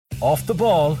Off the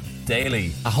Ball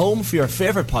Daily. A home for your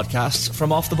favourite podcasts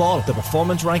from Off the Ball. The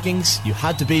performance rankings, You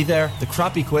Had to Be There, the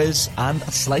crappy quiz, and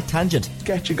a slight tangent.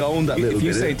 Get you going that little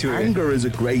bit. Anger is a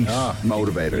great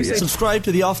motivator. Yeah. Subscribe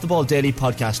to the Off the Ball Daily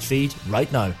podcast feed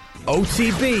right now.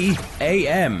 OTB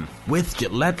AM with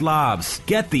Gillette Labs.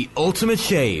 Get the ultimate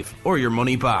shave or your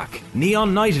money back.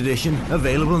 Neon Night Edition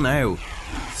available now.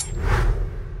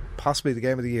 Possibly the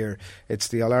game of the year. It's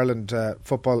the All-Ireland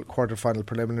football quarter-final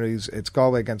preliminaries. It's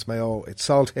Galway against Mayo. It's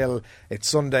Salt Hill. It's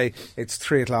Sunday. It's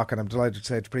 3 o'clock, and I'm delighted to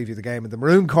say to preview the game. In the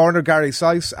maroon corner, Gary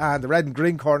Sice, and the red and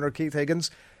green corner, Keith Higgins.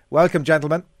 Welcome,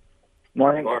 gentlemen.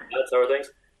 Morning. Morning. That's our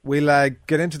things. We'll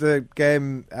get into the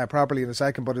game properly in a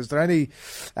second, but is there any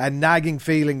nagging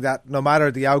feeling that no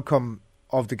matter the outcome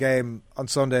of the game on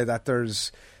Sunday, that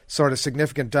there's sort of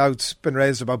significant doubts been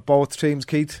raised about both teams,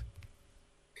 Keith?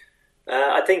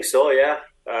 I think so, yeah.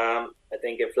 I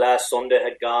think if last Sunday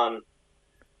had gone,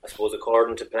 I suppose,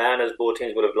 according to plan, as both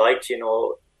teams would have liked,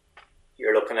 you're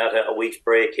looking at a week's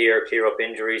break here, clear up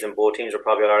injuries, and both teams are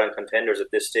probably All-Ireland contenders at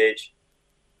this stage.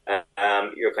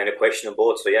 You're kind of questioning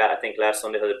both. So, yeah, I think last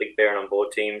Sunday had a big bearing on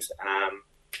both teams.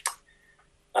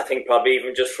 I think probably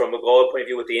even just from a goal point of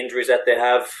view with the injuries that they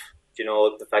have,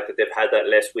 the fact that they've had that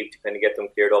last week to kind of get them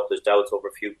cleared up, there's doubts over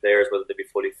a few players, whether they be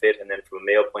fully fit. And then from a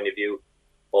Mayo point of view,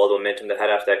 all the momentum they had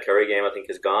after that Kerry game, I think,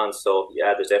 is gone. So,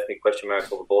 yeah, there's definitely question marks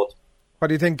over both. What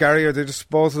do you think, Gary? Are they just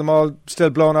both of them all still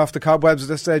blown off the cobwebs at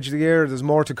this stage of the year? There's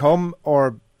more to come,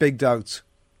 or big doubts?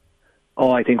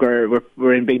 Oh, I think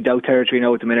we're in big doubt territory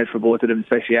now at the minute for both of them,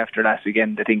 especially after last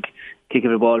weekend. I think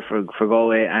kicking the ball for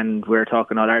Galway, and we're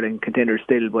talking All-Ireland contenders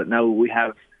still, but now we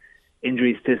have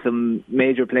injuries to some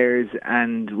major players,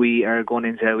 and we are going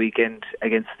into a weekend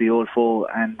against the old foe,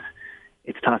 and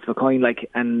it's toss of a coin,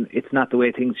 and it's not the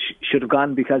way things should have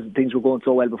gone because things were going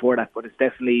so well before that. But it's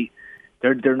definitely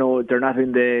they're not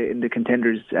in the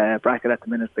contenders bracket at the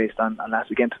minute based on last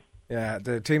weekend. Yeah,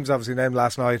 the teams obviously named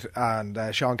last night, and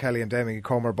Sean Kelly and Damien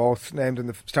Comer both named in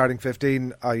the starting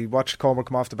 15. I watched Comer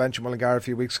come off the bench in Mullingar a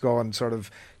few weeks ago and sort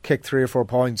of kicked 3 or 4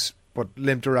 points, but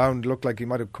limped around, looked like he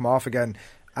might have come off again.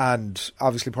 And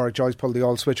obviously Pádraig Joyce pulled the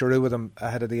old switcheroo with him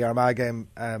ahead of the Armagh game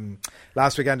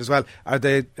last weekend as well. Are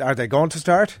they going to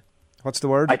start? What's the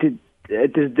word? I think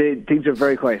things are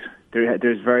very quiet.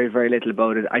 There's very, very little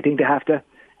about it. I think they have to.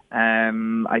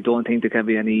 I don't think there can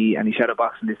be any shadow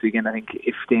boxing this weekend. I think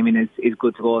if Damien is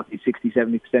good to go, he's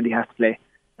 60-70%, he has to play.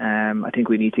 I think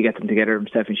we need to get them together,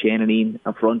 himself and Shane and Ian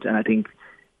up front, and I think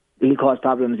he'll cause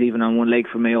problems even on one leg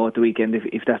for Mayo at the weekend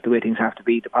if that's the way things have to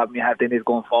be. The problem you have then is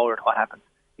going forward, what happens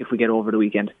if we get over the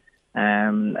weekend.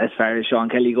 As far as Sean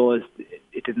Kelly goes,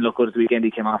 it didn't look good at the weekend.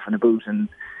 He came off in a boot, and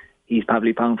he's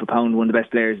probably pound for pound one of the best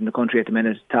players in the country at the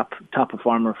minute, top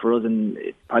performer for us, and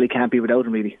it probably can't be without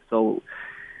him really. So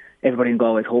everybody in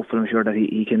Galway is hopeful, I'm sure, that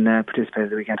he can participate at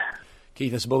the weekend.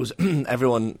 Keith, I suppose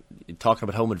everyone talking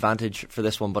about home advantage for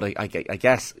this one, but I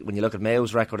guess when you look at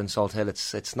Mayo's record in Salt Hill,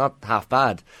 it's not half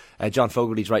bad. John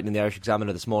Fogarty's writing in the Irish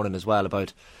Examiner this morning as well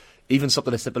about even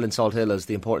something as simple in Salt Hill as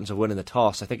the importance of winning the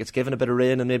toss. I think it's given a bit of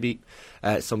rain and maybe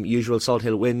some usual Salt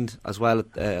Hill wind as well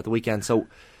at the weekend. So,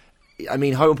 I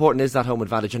mean, how important is that home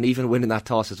advantage, and even winning that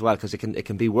toss as well, because it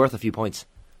can be worth a few points?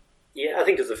 Yeah, I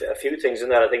think there's a few things in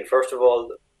that. I think first of all,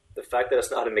 the fact that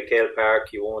it's not in McHale Park,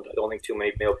 I don't think too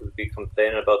many Mayo people will be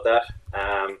complaining about that.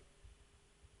 Our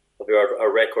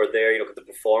record there, you look at the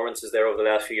performances there over the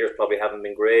last few years, probably haven't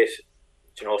been great.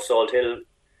 Salt Hill,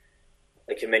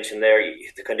 like you mentioned there,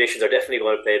 the conditions are definitely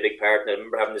going to play a big part. And I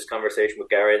remember having this conversation with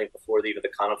Gary, I think, before even the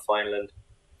Connacht final, and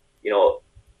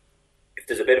if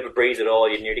there's a bit of a breeze at all,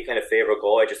 you nearly kind of favour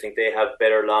Go. I just think they have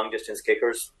better long distance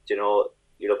kickers. You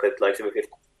look at if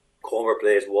Comer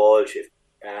plays Walsh, if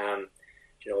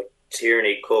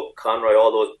Tierney, Cook, Conroy,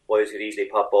 all those boys could easily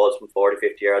pop balls from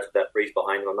 40-50 yards with that breeze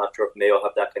behind them. I'm not sure if Mayo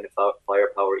have that kind of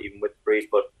firepower even with the breeze,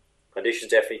 but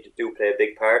conditions definitely do play a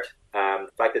big part. The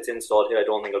fact that it's in Salt Hill, I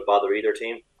don't think it'll bother either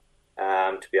team,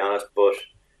 to be honest, but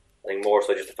I think more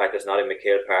so just the fact that it's not in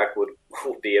McHale Park would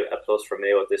be a plus for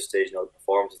Mayo at this stage. The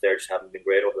performances there just haven't been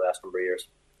great over the last number of years.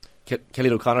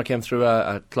 Cillian O'Connor came through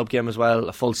a club game as well,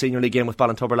 a full senior league game with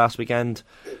Ballintubber last weekend.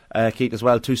 Keith as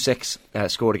well,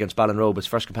 2-6 scored against Ballinrobe, his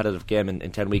first competitive game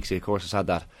in 10 weeks. He of course has had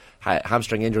that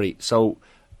hamstring injury, so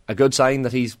a good sign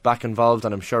that he's back involved,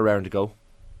 and I'm sure raring to go.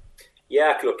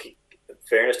 Yeah, look, in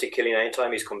fairness to Cillian,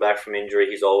 anytime he's come back from injury,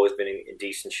 he's always been in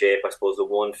decent shape. I suppose the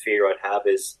one fear I'd have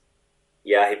is,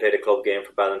 he played a club game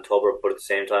for Ballintubber, but at the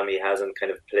same time he hasn't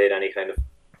kind of played any kind of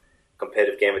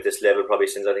competitive game at this level probably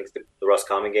since I think the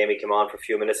Roscommon game he came on for a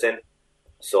few minutes in.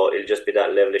 So it'll just be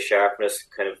that level of sharpness,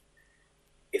 kind of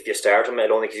if you start him, I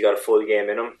don't think he's got a full game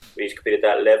in him. He's competed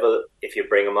at that level. If you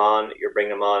bring him on, you're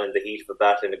bringing him on in the heat of a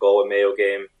battle in the Galway Mayo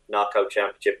game, knockout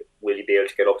championship. Will he be able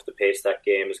to get up to the pace of that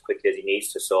game as quickly as he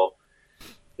needs to? So,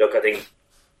 look, I think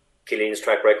Killian's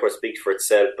track record speaks for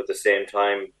itself, but at the same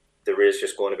time, there is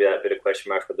just going to be that bit of question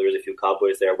mark, but there is a few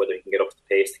cobwebs there, whether he can get up to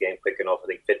the pace of the game quick enough. I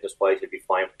think fitness-wise, he'll be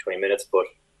fine for 20 minutes, but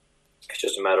it's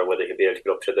just a matter of whether he'll be able to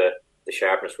get up to the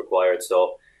sharpness required.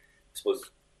 So, I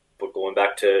suppose, but going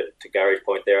back to Gary's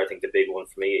point there, I think the big one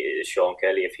for me is Sean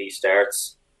Kelly. If he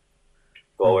starts,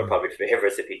 Galway probably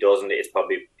favourites. If he doesn't, it's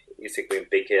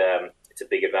a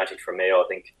big advantage for Mayo. I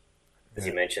think, as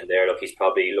you mentioned there, look, he's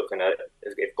probably looking at,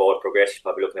 if Galway progress, he's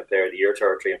probably looking at Player of the Year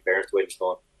territory in fairness to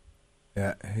Winston.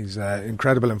 Yeah, he's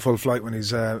incredible in full flight when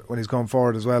he's going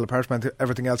forward as well, apart from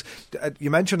everything else. You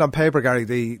mentioned on paper,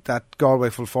 Gary, that Galway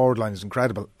full forward line is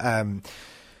incredible.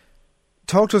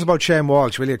 Talk to us about Shane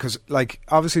Walsh, will you? Because,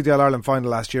 obviously the All-Ireland final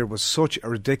last year was such a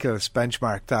ridiculous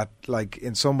benchmark that,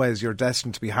 in some ways you're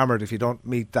destined to be hammered if you don't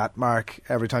meet that mark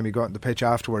every time you go out on the pitch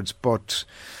afterwards. But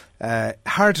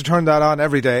hard to turn that on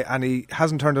every day, and he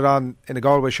hasn't turned it on in a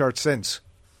Galway shirt since.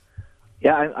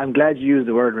 Yeah, I'm glad you used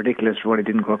the word ridiculous for what he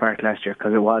didn't go park last year,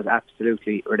 because it was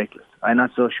absolutely ridiculous. I'm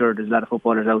not so sure there's a lot of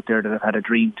footballers out there that have had a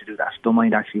dream to do that. Don't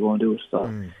mind actually going to do it.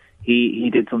 So he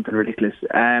did something ridiculous.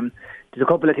 There's a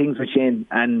couple of things with Shane,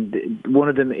 and one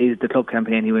of them is the club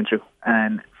campaign he went through.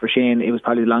 And for Shane, it was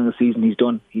probably the longest season he's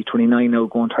done. He's 29 now,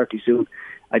 going 30 soon.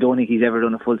 I don't think he's ever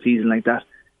done a full season like that.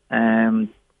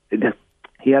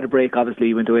 He had a break, obviously.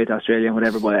 He went away to Australia and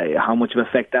whatever, but how much of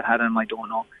effect that had on him, I don't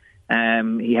know.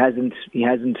 He hasn't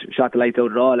shot the lights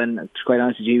out at all, and to be quite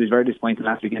honest with you, he was very disappointed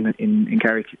last weekend in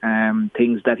Carrick.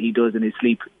 Things that he does in his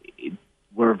sleep he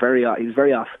was very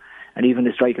off, and even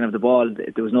the striking of the ball,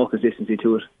 there was no consistency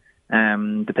to it.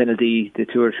 The penalty, the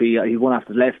 2 or 3, he one off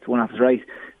his left, one off his right.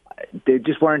 They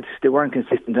weren't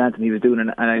consistent to anything he was doing,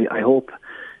 and I hope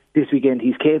this weekend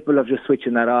he's capable of just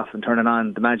switching that off and turning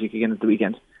on the magic again at the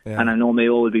weekend. Yeah. And I know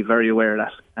Mayo will be very aware of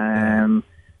that.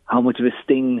 How much of a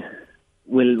sting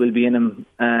will be in him,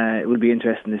 it will be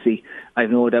interesting to see. I've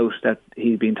no doubt that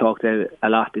he's been talked a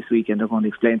lot this weekend. They're going to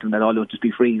explain to him that all will just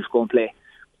be free, just go and play.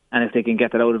 And if they can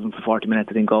get that out of him for 40 minutes,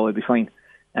 I think Galway will be fine.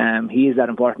 He is that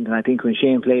important, and I think when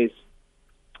Shane plays,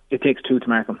 it takes 2 to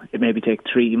mark him. It maybe take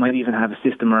 3. You might even have a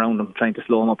system around him trying to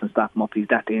slow him up and stop him up. He's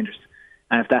that dangerous.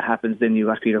 And if that happens, then you've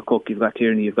got Peter Cook, you've got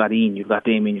Tierney, you've got Ian, you've got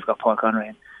Damien, you've got Paul Conroy.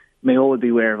 And Mayo will be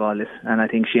aware of all this, and I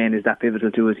think Shane is that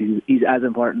pivotal to it. He's as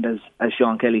important as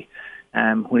Sean Kelly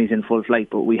when he's in full flight,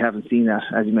 but we haven't seen that,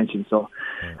 as you mentioned. So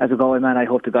as a Galway man, I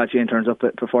hope to God Shane turns up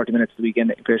for 40 minutes the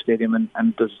weekend at Pearse Stadium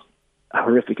and does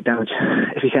horrific damage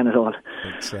if he can at all.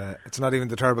 It's not even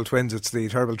the terrible twins, it's the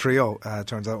terrible trio,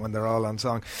 turns out, when they're all on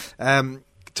song.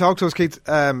 Talk to us, Keith,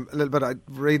 a little bit. I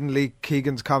reading Lee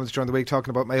Keegan's comments during the week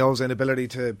talking about Mayo's inability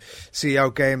to see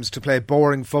out games, to play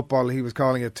boring football, he was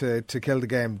calling it, to kill the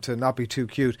game, to not be too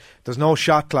cute. There's no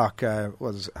shot clock,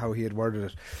 was how he had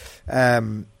worded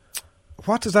it.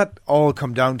 What does that all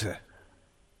come down to?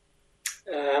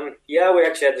 We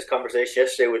actually had this conversation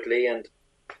yesterday with Lee, and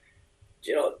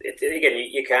again,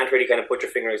 you can't really kind of put your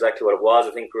finger on exactly what it was.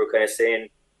 I think we were kind of saying,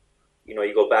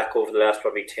 you go back over the last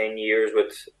probably 10 years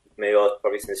with Mayo,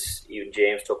 probably since even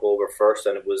James took over first,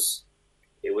 and it was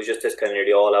just this kind of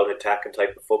nearly all-out attacking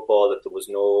type of football, that there was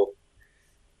no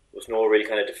really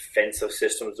kind of defensive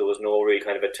systems, there was no really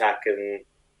kind of attacking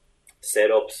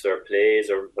setups or plays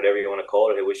or whatever you want to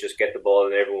call it. It was just get the ball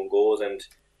and everyone goes, and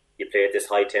you play at this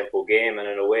high-tempo game, and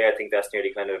in a way I think that's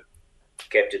nearly kind of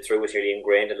kept it through. It's nearly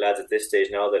ingrained in lads at this stage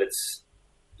now that it's,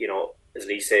 as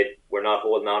Lee said, we're not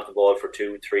holding on to the ball for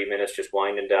 2-3 minutes, just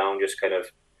winding down, just kind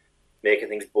of making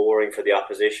things boring for the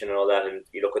opposition and all that. And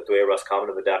you look at the way Roscommon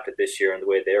have adapted this year and the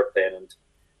way they're playing, and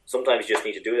sometimes you just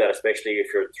need to do that, especially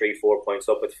if you're 3-4 points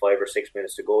up with 5 or 6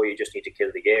 minutes to go. You just need to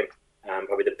kill the game.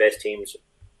 Probably the best teams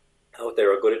out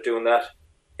there are good at doing that.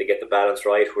 They get the balance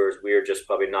right, whereas we're just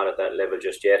probably not at that level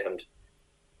just yet. And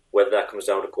whether that comes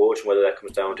down to coach, and whether that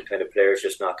comes down to kind of players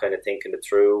just not kind of thinking it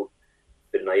through,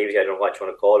 a bit of naivety, I don't know what you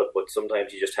want to call it, but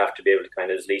sometimes you just have to be able to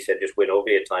kind of, as Lee said, just win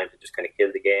ugly at times and just kind of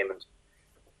kill the game. And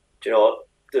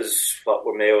there's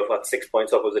we're Mayo 6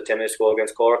 points up with a 10 minutes goal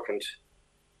against Cork, and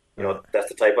that's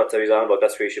the type of he's on about.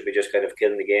 That's where you should be, just kind of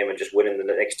killing the game and just winning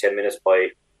the next 10 minutes by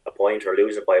a point, or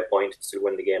losing by a point and still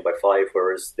win the game by 5,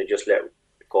 whereas they just let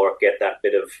Cork get that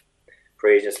bit of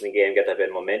craziness in the game, get that bit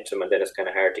of momentum, and then it's kind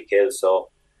of hard to kill. So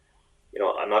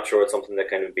I'm not sure it's something that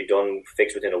can be done,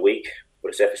 fixed within a week, but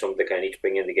it's definitely something they kind of need to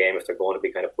bring in the game if they're going to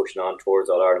be kind of pushing on towards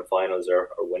All-Ireland finals or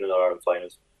winning All-Ireland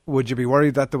finals. Would you be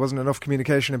worried that there wasn't enough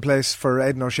communication in place for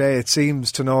Aidan O'Shea? It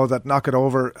seems to know that knock it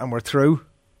over and we're through.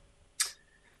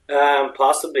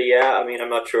 Possibly, yeah. I mean, I'm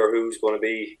not sure who's going to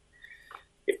be,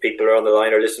 if people are on the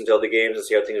line or listening to all the games and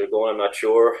see how things are going. I'm not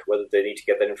sure whether they need to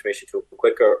get that information to them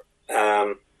quicker.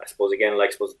 I suppose, again,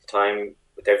 at the time,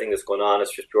 with everything that's going on,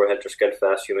 it's just pure helter-skelter for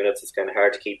the last few minutes. It's kind of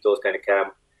hard to keep those kind of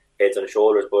calm heads on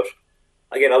shoulders. But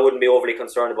again, I wouldn't be overly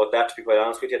concerned about that, to be quite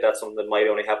honest with you. That's something that might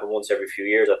only happen once every few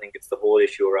years. I think it's the whole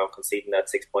issue around conceding that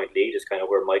 6-point lead is kind of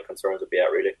where my concerns would be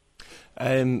at, really.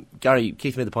 Gary,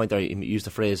 Keith made the point there, he used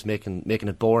the phrase making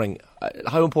it boring.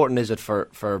 How important is it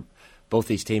for both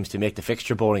these teams to make the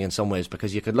fixture boring in some ways?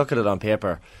 Because you could look at it on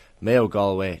paper, Mayo,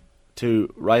 Galway,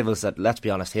 two rivals that, let's be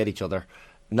honest, hate each other,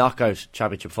 knockout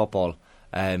championship football.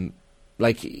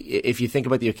 If you think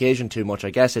about the occasion too much, I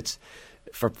guess it's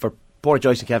for poor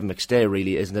Joyce and Kevin McStay,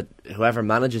 really, isn't it? Whoever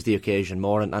manages the occasion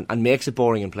more and makes it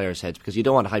boring in players' heads, because you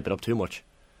don't want to hype it up too much.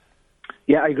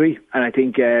 Yeah, I agree. And I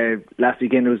think last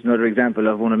weekend was another example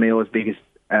of one of Mayo's biggest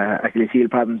Achilles heel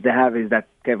problems they have, is that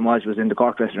Kevin Walsh was in the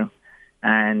Cork dressing room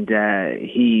and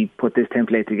he put this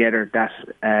template together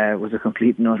that was a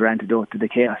complete and utter antidote to the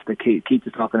chaos that Keith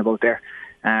is talking about there.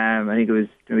 I think it was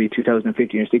maybe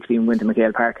 2015 or 16, we went to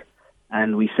McHale Park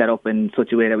and we set up in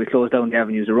such a way that we closed down the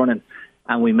avenues of running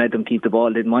and we made them keep the ball.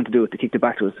 They didn't want to do it, they kicked it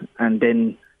back to us, and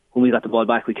then when we got the ball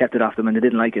back, we kept it off them and they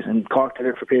didn't like it. And Cork did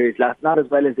it for periods, not as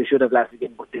well as they should have last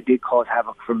weekend, but they did cause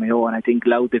havoc for Mayo, and I think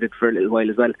Louth did it for a little while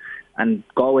as well. And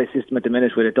Galway's system at the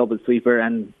minute with a double sweeper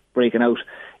and breaking out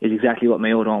is exactly what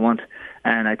Mayo don't want.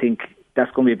 And I think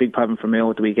that's going to be a big problem for Mayo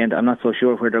at the weekend. I'm not so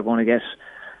sure where they're going to get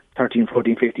 13,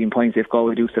 14, 15 points if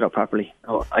Galway do set up properly.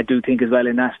 I do think as well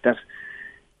in that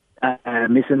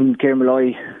missing Kieran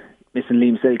Malloy, missing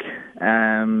Liam Silk,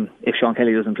 if Sean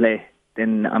Kelly doesn't play,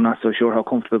 then I'm not so sure how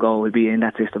comfortable Galway will be in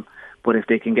that system. But if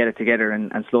they can get it together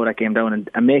and slow that game down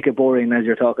and make it boring, as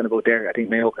you're talking about there, I think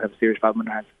Mayo could have a serious problem in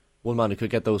their hands. One man who could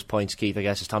get those points, Keith, I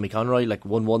guess, is Tommy Conroy.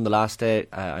 1-1 the last day.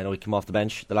 I know he came off the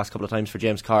bench the last couple of times for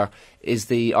James Carr. Is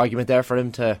the argument there for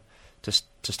him to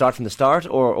start from the start,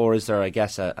 or is there, I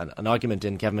guess, an argument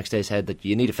in Kevin McStay's head that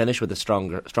you need to finish with a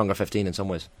stronger 15 in some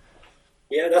ways?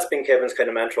 Yeah, that's been Kevin's kind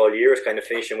of mantra all year, is kind of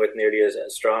finishing with nearly a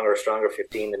stronger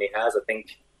 15 than he has. I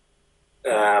think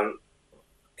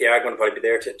the argument would probably be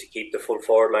there to keep the full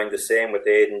forward line the same with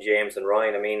Aidan, James and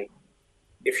Ryan. I mean,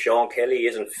 if Sean Kelly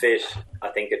isn't fit, I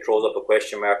think it throws up a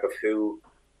question mark of who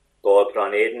Galway put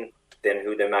on Aidan, then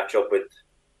who they match up with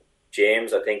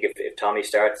James. I think if Tommy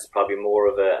starts, it's probably more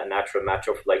of a natural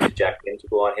matchup for like Jack Lynn to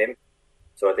go on him.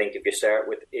 So I think if you start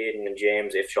with Aidan and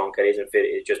James, if Sean Kelly isn't fit,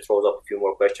 it just throws up a few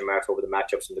more question marks over the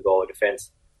matchups in the Galway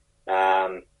defence.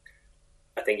 I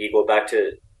think you go back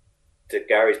to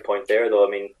Gary's point there, though.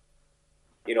 I mean,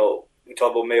 you know, we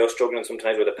talk about Mayo struggling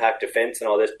sometimes with a packed defence and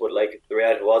all this, but like the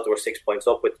reality was they were 6 points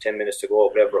up with 10 minutes to go,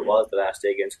 whatever it was, the last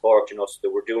day against Cork. You know, so they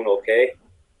were doing okay.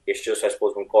 It's just, I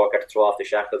suppose, when Cork had to throw off the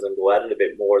shackles and go at it a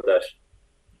bit more, that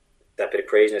bit of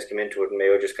craziness came into it, and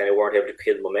Mayo just kind of weren't able to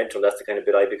kill the momentum. That's the kind of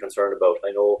bit I'd be concerned about.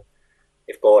 I know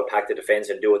if Galway pack the defence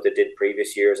and do what they did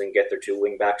previous years and get their two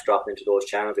wing backs dropping into those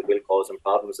channels, it will cause them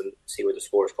problems and see where the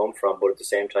scores come from. But at the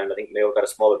same time, I think Mayo got a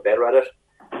small bit better at it.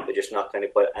 They're just not kind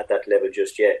of quite at that level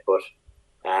just yet. But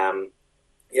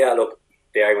yeah, look,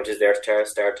 the argument is there to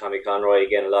start Tommy Conroy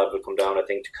again. A lot of it will come down, I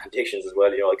think, to conditions as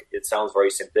well. You know, like, it sounds very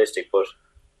simplistic, but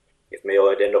if Mayo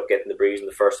would end up getting the breeze in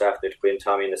the first half, they'd put in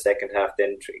Tommy in the second half,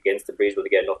 then against the breeze, will they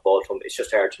get enough ball to him? It's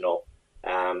just hard to know.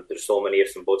 There's so many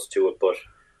ifs and buts to it, but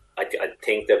I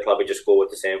think they'll probably just go with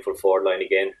the same full forward line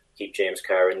again, keep James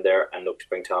Carr in there and look to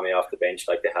bring Tommy off the bench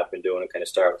like they have been doing and kind of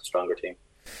start with a stronger team.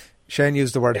 Shane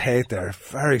used the word hate there.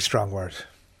 Very strong word.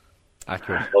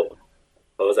 Accurate. What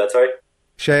was that, sorry?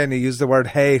 Shane, he used the word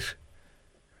hate.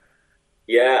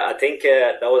 Yeah, I think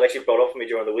that was actually brought up for me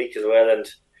during the week as well, and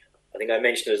I think I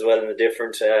mentioned it as well in a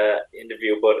different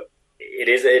interview, but it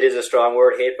is a strong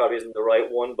word. Hate probably isn't the right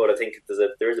one, but I think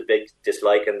there is a big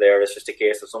dislike in there. It's just a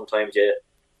case of sometimes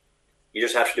you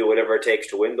just have to do whatever it takes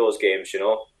to win those games, you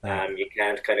know. You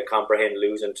can't kind of comprehend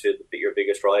losing to your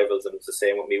biggest rivals, and it's the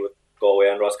same with me with Galway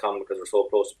and Roscommon because we're so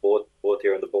close to both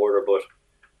here on the border.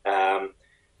 But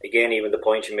again, even the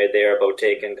point you made there about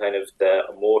taking kind of the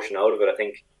emotion out of it, I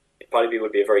think it probably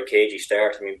would be a very cagey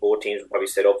start. I mean, both teams will probably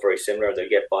set up very similar. They'll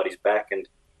get bodies back and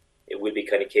it will be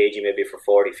kind of cagey maybe for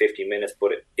 40, 50 minutes.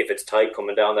 But if it's tight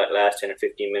coming down that last 10 or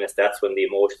 15 minutes, that's when the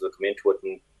emotions will come into it,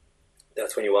 and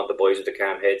that's when you want the boys with the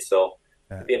calm heads. So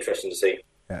it'll be interesting to see.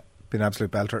 Yeah, be an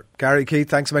absolute belter. Gary, Keith,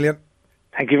 thanks a million.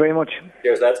 Thank you very much.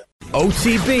 Cheers, lads.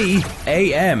 OTB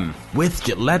AM with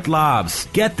Gillette Labs.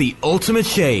 Get the ultimate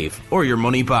shave or your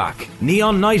money back.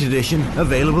 Neon Night Edition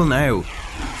available now.